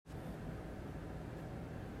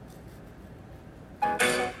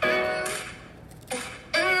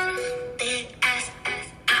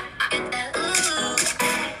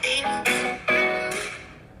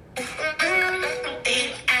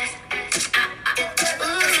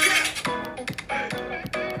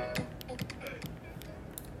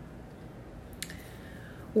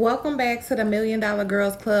Welcome back to the Million Dollar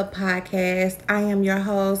Girls Club podcast. I am your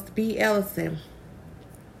host, B. Ellison.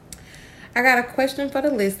 I got a question for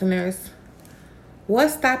the listeners.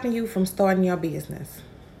 What's stopping you from starting your business?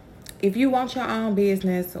 If you want your own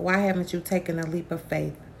business, why haven't you taken a leap of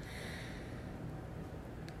faith?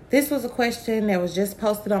 This was a question that was just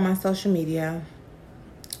posted on my social media.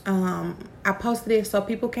 I posted it so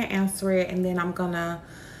people can answer it, and then on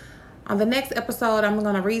the next episode, I'm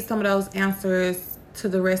gonna read some of those answers to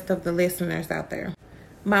the rest of the listeners out there.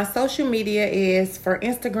 My social media is for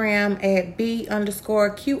Instagram at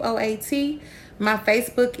B_QOAT. My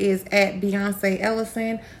Facebook is at Beyonce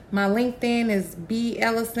Ellison. My LinkedIn is B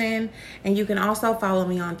Ellison. And you can also follow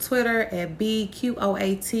me on Twitter at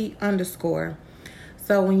BQOAT_.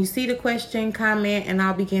 So when you see the question, comment, and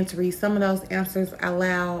I'll begin to read some of those answers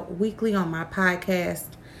aloud weekly on my podcast.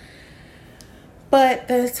 But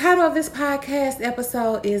the title of this podcast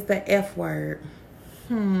episode is the F word.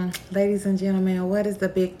 Ladies and gentlemen, what is the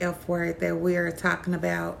big F word that we're talking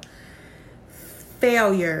about?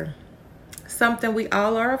 Failure. Something we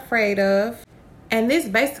all are afraid of. And this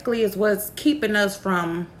basically is what's keeping us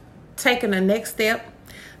from taking the next step.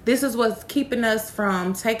 This is what's keeping us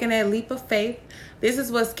from taking that leap of faith. This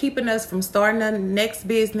is what's keeping us from starting the next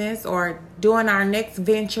business or doing our next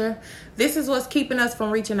venture. This is what's keeping us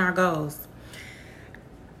from reaching our goals.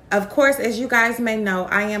 Of course, as you guys may know,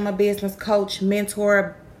 I am a business coach,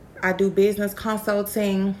 mentor. I do business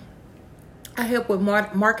consulting. I help with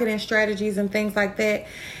marketing strategies and things like that.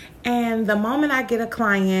 And the moment I get a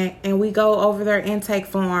client and we go over their intake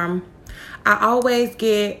form, I always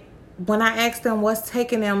get, when I ask them what's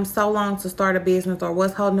taking them so long to start a business or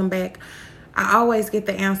what's holding them back, I always get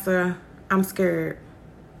the answer, I'm scared.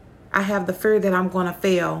 I have the fear that I'm going to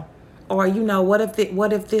fail. Or, what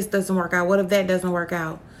if this doesn't work out? What if that doesn't work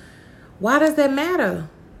out? Why does that matter?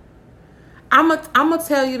 I'm gonna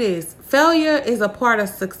tell you this. Failure is a part of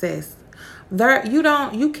success.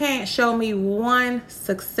 You can't show me one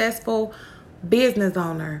successful business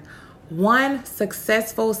owner, one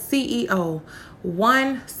successful CEO,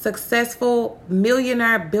 one successful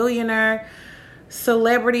millionaire, billionaire,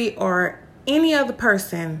 celebrity, or any other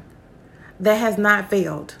person that has not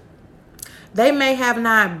failed. They may have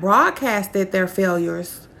not broadcasted their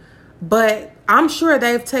failures, but I'm sure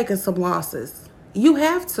they've taken some losses. You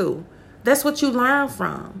have to. That's what you learn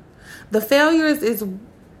from. The failures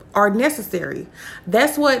are necessary.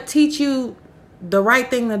 That's what teach you the right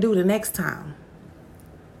thing to do the next time.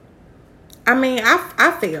 I mean,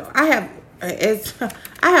 I fail. I have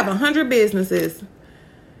 100 businesses.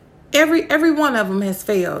 Every one of them has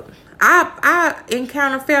failed. I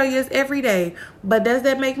encounter failures every day, but does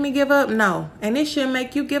that make me give up? No, and it shouldn't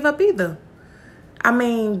make you give up either. I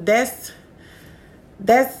mean, that's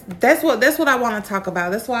what I want to talk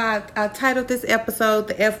about. That's why I titled this episode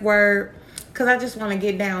the F word, because I just want to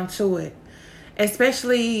get down to it,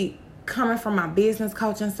 especially coming from my business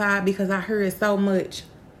coaching side, because I hear it so much.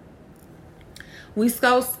 We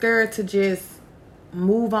so scared to just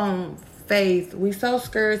move on faith. We so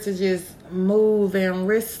scared to just move and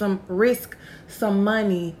risk some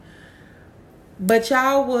money. But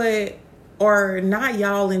y'all would, or not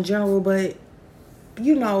y'all in general, but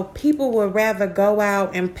people would rather go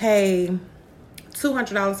out and pay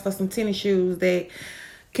 $200 for some tennis shoes that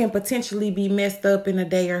can potentially be messed up in a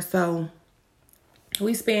day or so.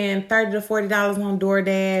 We spend $30 to $40 on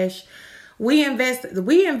DoorDash. We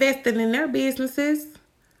invested in their businesses.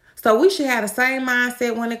 So we should have the same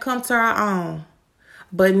mindset when it comes to our own.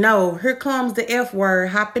 But no, here comes the F word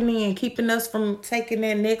hopping in, keeping us from taking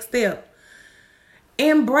that next step.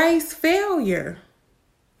 Embrace failure.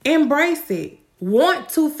 Embrace it. Want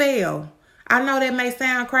to fail. I know that may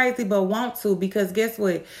sound crazy, but want to, because guess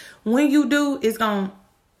what? When you do, it's going to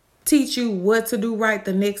teach you what to do right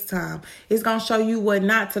the next time. It's going to show you what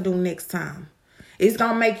not to do next time. It's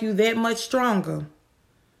going to make you that much stronger.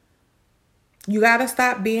 You got to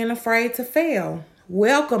stop being afraid to fail.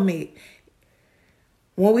 Welcome it.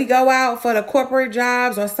 When we go out for the corporate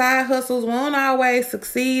jobs or side hustles, we don't always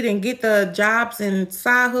succeed and get the jobs and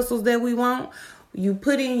side hustles that we want. You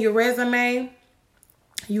put in your resume.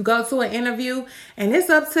 You go to an interview, and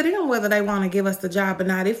it's up to them whether they want to give us the job or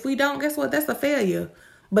not. If we don't, guess what? That's a failure.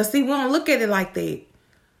 But see, we don't look at it like that.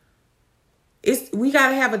 We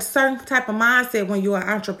gotta have a certain type of mindset when you're an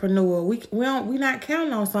entrepreneur. We're not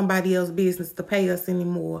counting on somebody else's business to pay us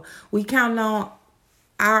anymore. We count on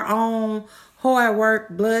our own hard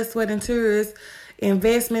work, blood, sweat, and tears,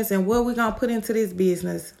 investments, and what we're gonna put into this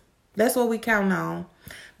business. That's what we count on.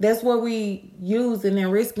 That's what we using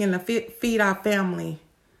and risking to feed our family.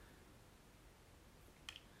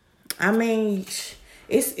 I mean,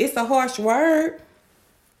 it's a harsh word.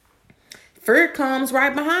 fear comes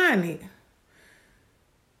right behind it.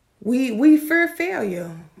 We fear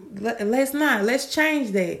failure. Let's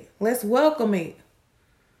change that. Let's welcome it.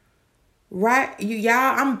 Right?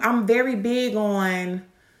 Y'all, I'm very big on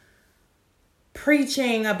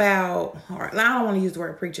preaching about, or I don't want to use the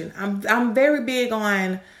word preaching. I'm very big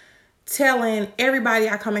on telling everybody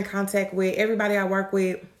I come in contact with, everybody I work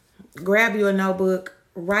with, grab you a notebook,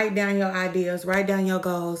 write down your ideas, write down your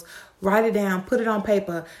goals, write it down, put it on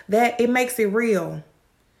paper. That it makes it real.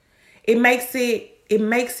 It makes it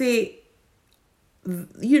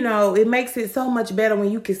so much better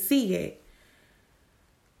when you can see it.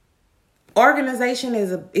 Organization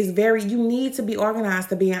is very, you need to be organized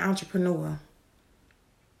to be an entrepreneur.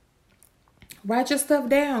 Write your stuff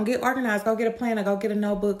down. Get organized. Go get a planner. Go get a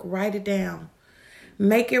notebook. Write it down.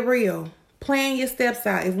 Make it real. Plan your steps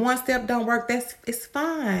out. If one step don't work, it's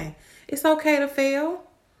fine. It's okay to fail.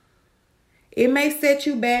 It may set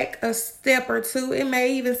you back a step or two. It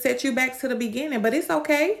may even set you back to the beginning, but it's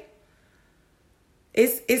okay.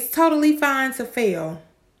 It's totally fine to fail.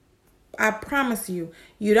 I promise you,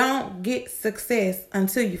 you don't get success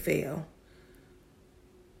until you fail.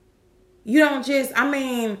 You don't just,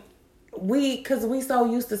 because we so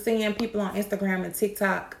used to seeing people on Instagram and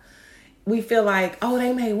TikTok, we feel like, oh,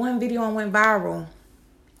 they made one video and went viral.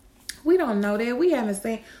 We don't know that. We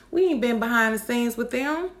ain't been behind the scenes with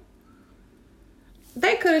them.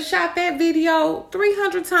 They could have shot that video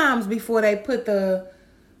 300 times before they put the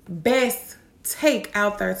best take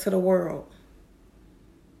out there to the world.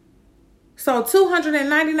 So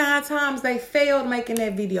 299 times they failed making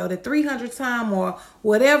that video. The 300th time or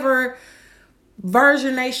whatever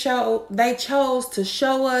version they chose to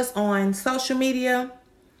show us on social media,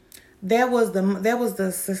 that was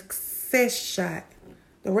the success shot.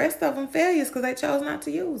 The rest of them failures because they chose not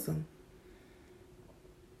to use them.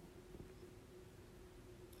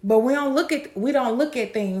 But we don't look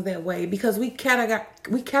at things that way because we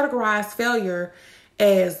categorize failure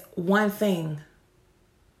as one thing.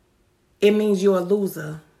 It means you're a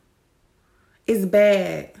loser. It's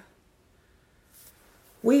bad.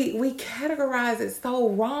 We categorize it so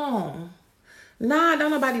wrong. Nah, don't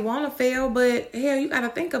nobody want to fail, but hell, you got to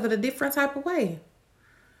think of it a different type of way.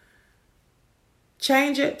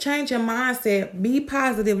 Change your mindset. Be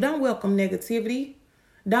positive. Don't welcome negativity.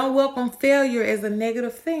 Don't welcome failure as a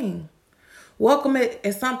negative thing. Welcome it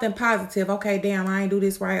as something positive. Okay, damn, I ain't do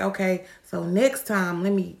this right. Okay, so next time,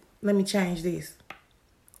 let me change this.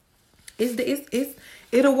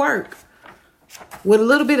 It'll work. With a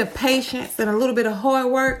little bit of patience and a little bit of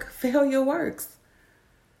hard work, failure works.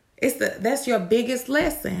 That's your biggest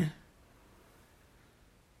lesson.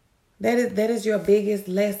 That is your biggest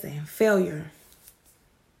lesson, failure.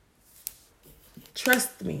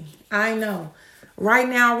 Trust me, I know. Right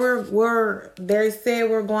now they said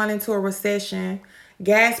we're going into a recession.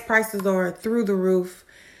 Gas prices are through the roof.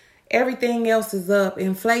 Everything else is up.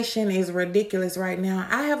 Inflation is ridiculous right now.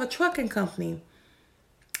 I have a trucking company.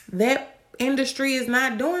 That industry is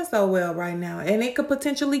not doing so well right now, and it could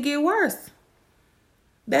potentially get worse.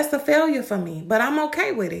 That's a failure for me, but I'm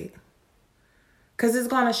okay with it. Because it's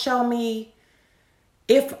going to show me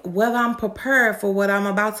whether I'm prepared for what I'm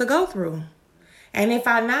about to go through. And if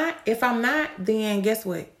I'm not, then guess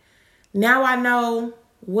what? Now I know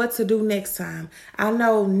what to do next time. I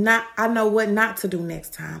know what not to do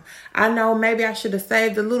next time. I know maybe I should have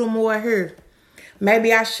saved a little more here.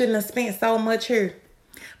 Maybe I shouldn't have spent so much here.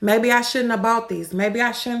 Maybe I shouldn't have bought this. Maybe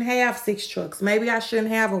I shouldn't have 6 trucks. Maybe I shouldn't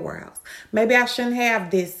have a warehouse. Maybe I shouldn't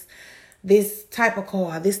have this type of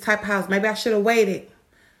car, this type of house. Maybe I should have waited.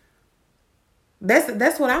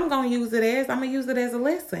 That's what I'm going to use it as. I'm going to use it as a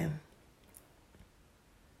lesson.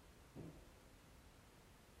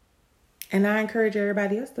 And I encourage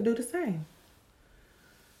everybody else to do the same.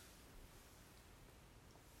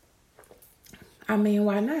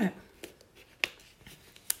 Why not?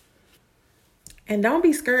 And don't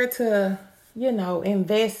be scared to,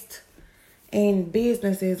 invest in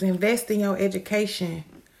businesses, invest in your education,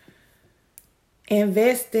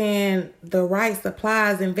 invest in the right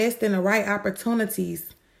supplies, invest in the right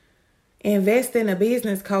opportunities, invest in a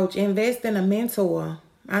business coach, invest in a mentor.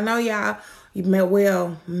 I know y'all,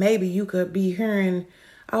 maybe you could be hearing,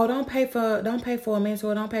 oh, don't pay for a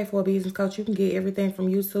mentor, don't pay for a business coach. You can get everything from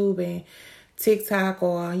YouTube and TikTok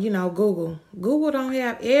or, Google. Google don't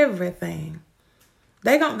have everything.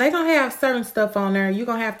 They gonna have certain stuff on there. You're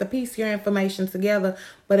gonna have to piece your information together.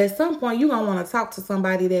 But at some point, you're gonna want to talk to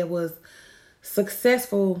somebody that was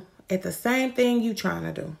successful at the same thing you trying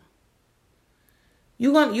to do.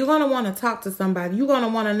 You're gonna want to talk to somebody. You're gonna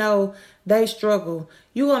want to know they struggle.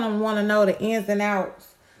 You're gonna want to know the ins and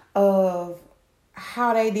outs of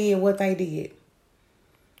how they did what they did.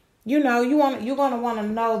 You're gonna want to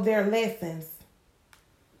know their lessons.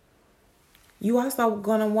 You also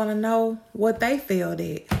gonna want to know what they failed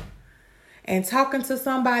at. And talking to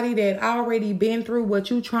somebody that already been through what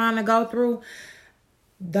you trying to go through,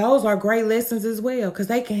 those are great lessons as well, because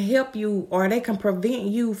they can help you, or they can prevent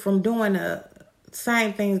you from doing the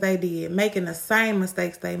same things they did, making the same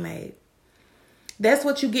mistakes they made. That's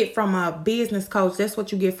what you get from a business coach. That's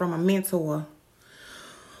what you get from a mentor.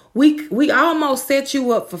 We almost set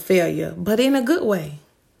you up for failure, but in a good way.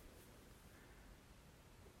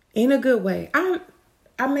 In a good way.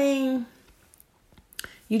 I mean,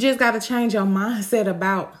 you just got to change your mindset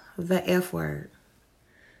about the F word.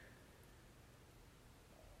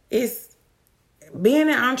 Being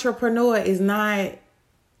an entrepreneur is not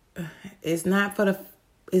for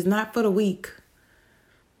the weak.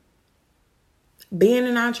 Being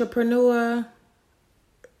an entrepreneur,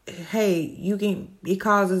 hey, it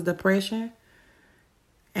causes depression,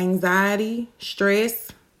 anxiety,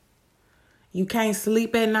 stress. You can't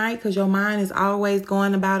sleep at night because your mind is always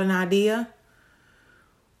going about an idea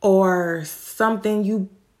or something you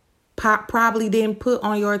probably didn't put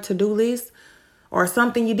on your to-do list, or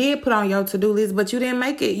something you did put on your to-do list, but you didn't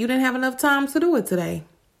make it. You didn't have enough time to do it today.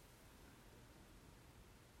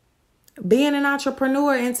 Being an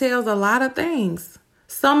entrepreneur entails a lot of things.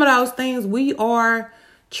 Some of those things we are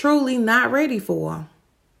truly not ready for.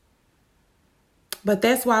 But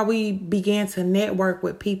that's why we began to network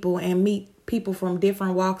with people and meet people from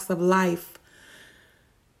different walks of life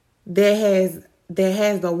that has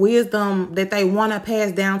the wisdom that they want to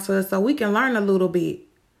pass down to us, so we can learn a little bit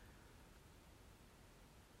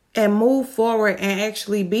and move forward and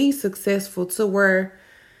actually be successful to where,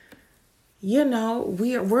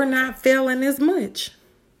 we're not failing as much.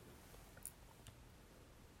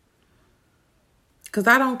 Because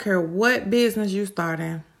I don't care what business you start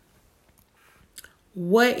in,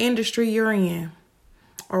 what industry you're in,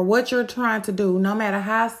 or what you're trying to do, no matter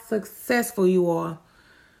how successful you are,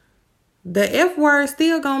 the F word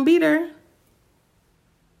still gonna be there.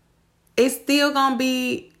 It's still gonna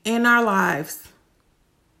be in our lives.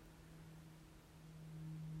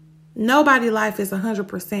 Nobody's life is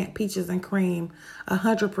 100% peaches and cream,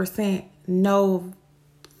 100% no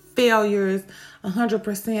failures,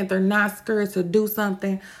 100% they're not scared to do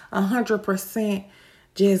something, 100%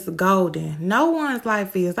 just golden. No one's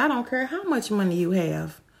life is. I don't care how much money you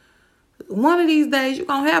have. One of these days, you're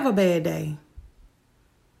going to have a bad day.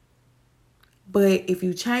 But if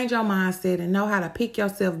you change your mindset and know how to pick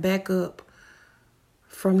yourself back up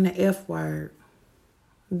from the F word,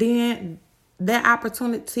 then that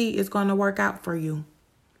opportunity is going to work out for you.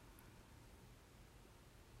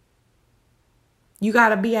 You got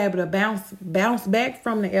to be able to bounce back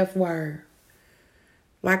from the F word.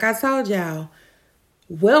 Like I told y'all,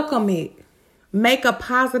 welcome it. Make a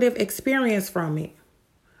positive experience from it.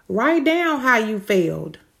 Write down how you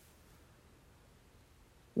failed.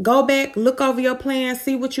 Go back, look over your plan,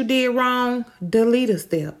 see what you did wrong, delete a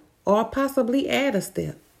step, or possibly add a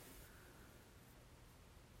step.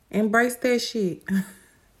 Embrace that shit.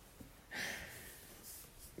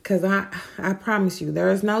 Because I promise you, there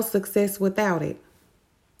is no success without it.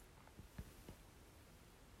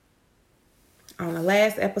 On the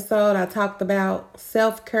last episode, I talked about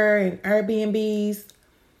self-care and Airbnbs.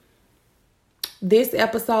 This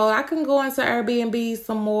episode, I can go into Airbnbs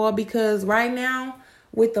some more, because right now,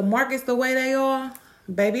 with the markets the way they are,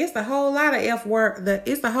 baby, it's a whole lot of F word.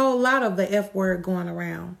 It's a whole lot of the F word going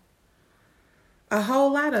around. A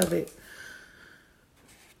whole lot of it.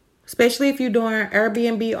 Especially if you're doing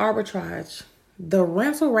Airbnb arbitrage. The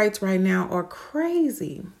rental rates right now are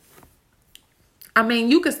crazy. I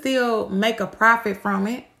mean, you could still make a profit from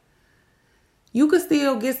it. You could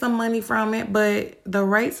still get some money from it, but the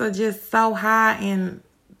rates are just so high in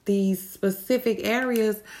these specific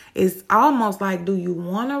areas. It's almost like, do you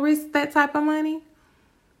want to risk that type of money?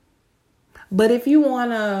 But if you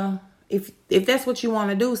want to, if that's what you want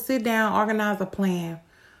to do, sit down, organize a plan,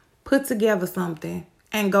 put together something,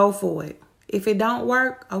 and go for it. If it don't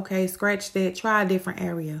work, okay, scratch that. Try a different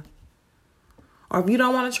area. Or if you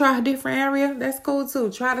don't want to try a different area, that's cool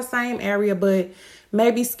too. Try the same area, but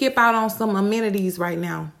maybe skip out on some amenities right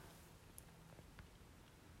now.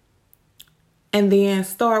 And then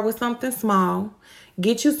start with something small.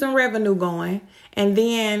 Get you some revenue going. And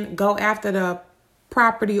then go after the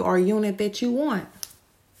property or unit that you want.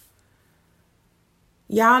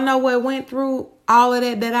 Y'all know what went through all of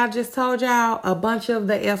that I just told y'all? A bunch of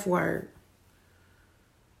the F word.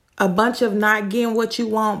 A bunch of not getting what you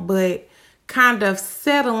want, but kind of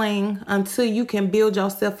settling until you can build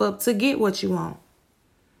yourself up to get what you want.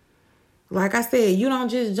 Like I said, you don't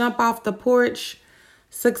just jump off the porch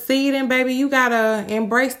succeeding, baby. You gotta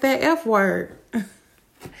embrace that F word.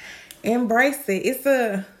 Embrace it.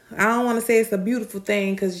 I don't want to say it's a beautiful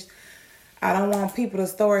thing, because I don't want people to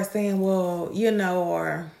start saying, well,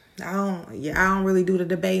 or I don't really do the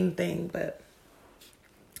debating thing, but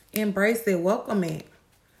embrace it. Welcome it.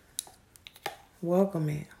 Welcome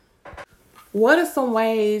it. What are some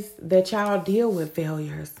ways that y'all deal with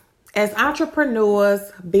failures? As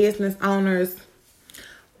entrepreneurs, business owners,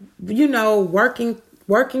 working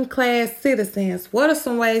class citizens, what are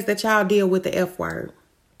some ways that y'all deal with the F word?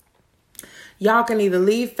 Y'all can either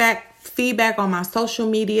leave feedback on my social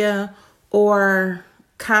media or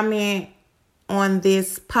comment on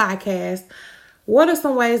this podcast. What are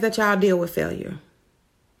some ways that y'all deal with failure?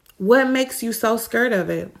 What makes you so scared of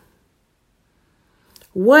it?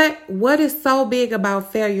 What is so big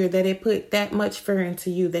about failure that it put that much fear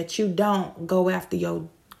into you that you don't go after your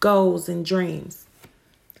goals and dreams?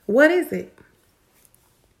 What is it?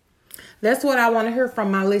 That's what I want to hear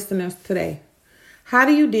from my listeners today. How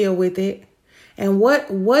do you deal with it? And what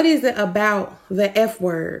is it about the F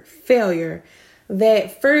word, failure,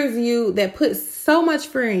 that fears you, that puts so much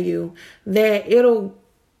fear in you that it'll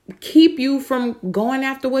keep you from going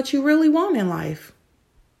after what you really want in life?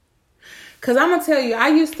 Because I'm going to tell you, I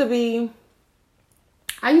used to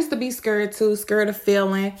be scared too, scared of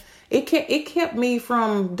failing. It kept me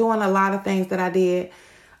from doing a lot of things that I did.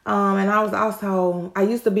 And I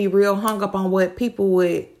used to be real hung up on what people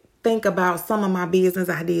would think about some of my business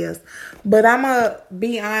ideas. But I'm going to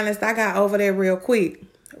be honest, I got over that real quick.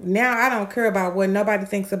 Now I don't care about what nobody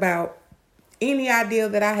thinks about any idea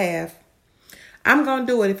that I have. I'm going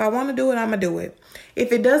to do it. If I want to do it, I'm going to do it.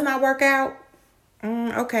 If it does not work out,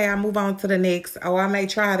 okay, I move on to the next, or I may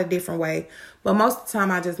try it a different way. But most of the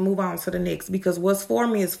time, I just move on to the next, because what's for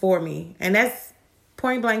me is for me. And that's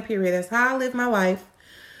point blank period. That's how I live my life.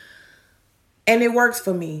 And it works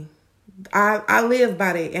for me. I live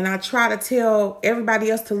by that. And I try to tell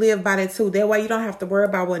everybody else to live by that too. That way you don't have to worry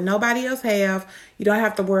about what nobody else have. You don't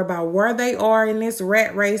have to worry about where they are in this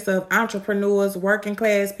rat race of entrepreneurs, working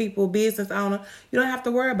class people, business owner. You don't have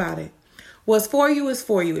to worry about it. What's for you is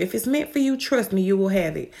for you. If it's meant for you, trust me, you will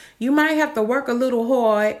have it. You might have to work a little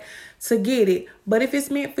hard to get it, but if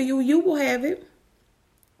it's meant for you, you will have it.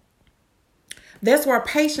 That's where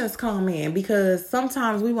patience come in, because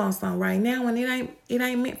sometimes we want something right now and it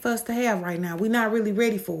ain't meant for us to have right now. We're not really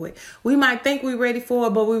ready for it. We might think we're ready for it,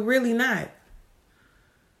 but we're really not.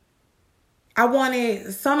 I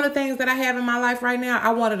wanted some of the things that I have in my life right now, I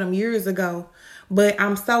wanted them years ago, but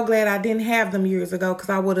I'm so glad I didn't have them years ago, because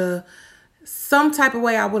I would have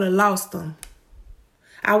lost them.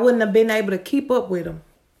 I wouldn't have been able to keep up with them.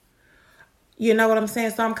 You know what I'm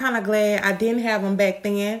saying? So I'm kind of glad I didn't have them back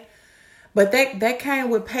then. But that came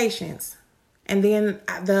with patience. And then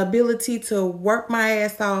the ability to work my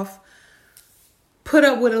ass off, put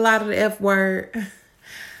up with a lot of the F word,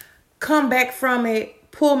 come back from it,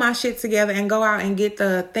 pull my shit together, and go out and get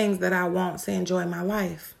the things that I want to enjoy my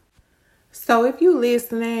life. So if you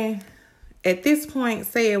listening, at this point,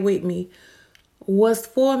 say it with me. What's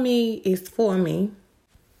for me is for me.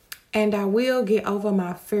 And I will get over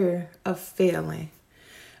my fear of failing.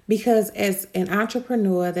 Because as an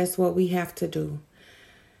entrepreneur, that's what we have to do.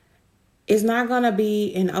 It's not going to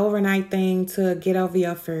be an overnight thing to get over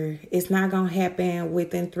your fear. It's not going to happen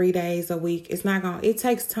within 3 days, a week. It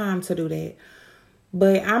takes time to do that.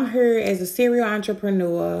 But I'm here as a serial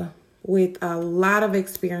entrepreneur with a lot of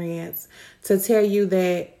experience to tell you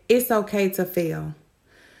that it's okay to fail.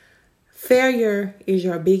 Failure is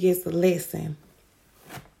your biggest lesson.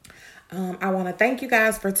 I want to thank you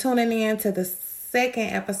guys for tuning in to the second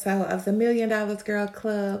episode of the $1 Million Girl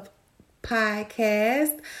Club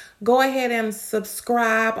podcast. Go ahead and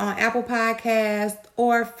subscribe on Apple Podcasts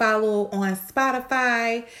or follow on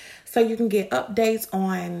Spotify so you can get updates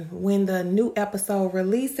on when the new episode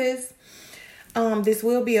releases. This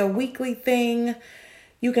will be a weekly thing.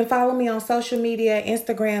 You can follow me on social media,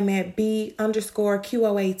 Instagram at B_QOAT,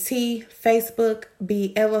 Facebook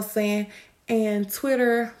B Ellison, and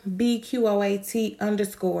Twitter BQOAT_.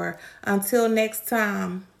 Until next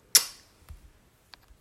time.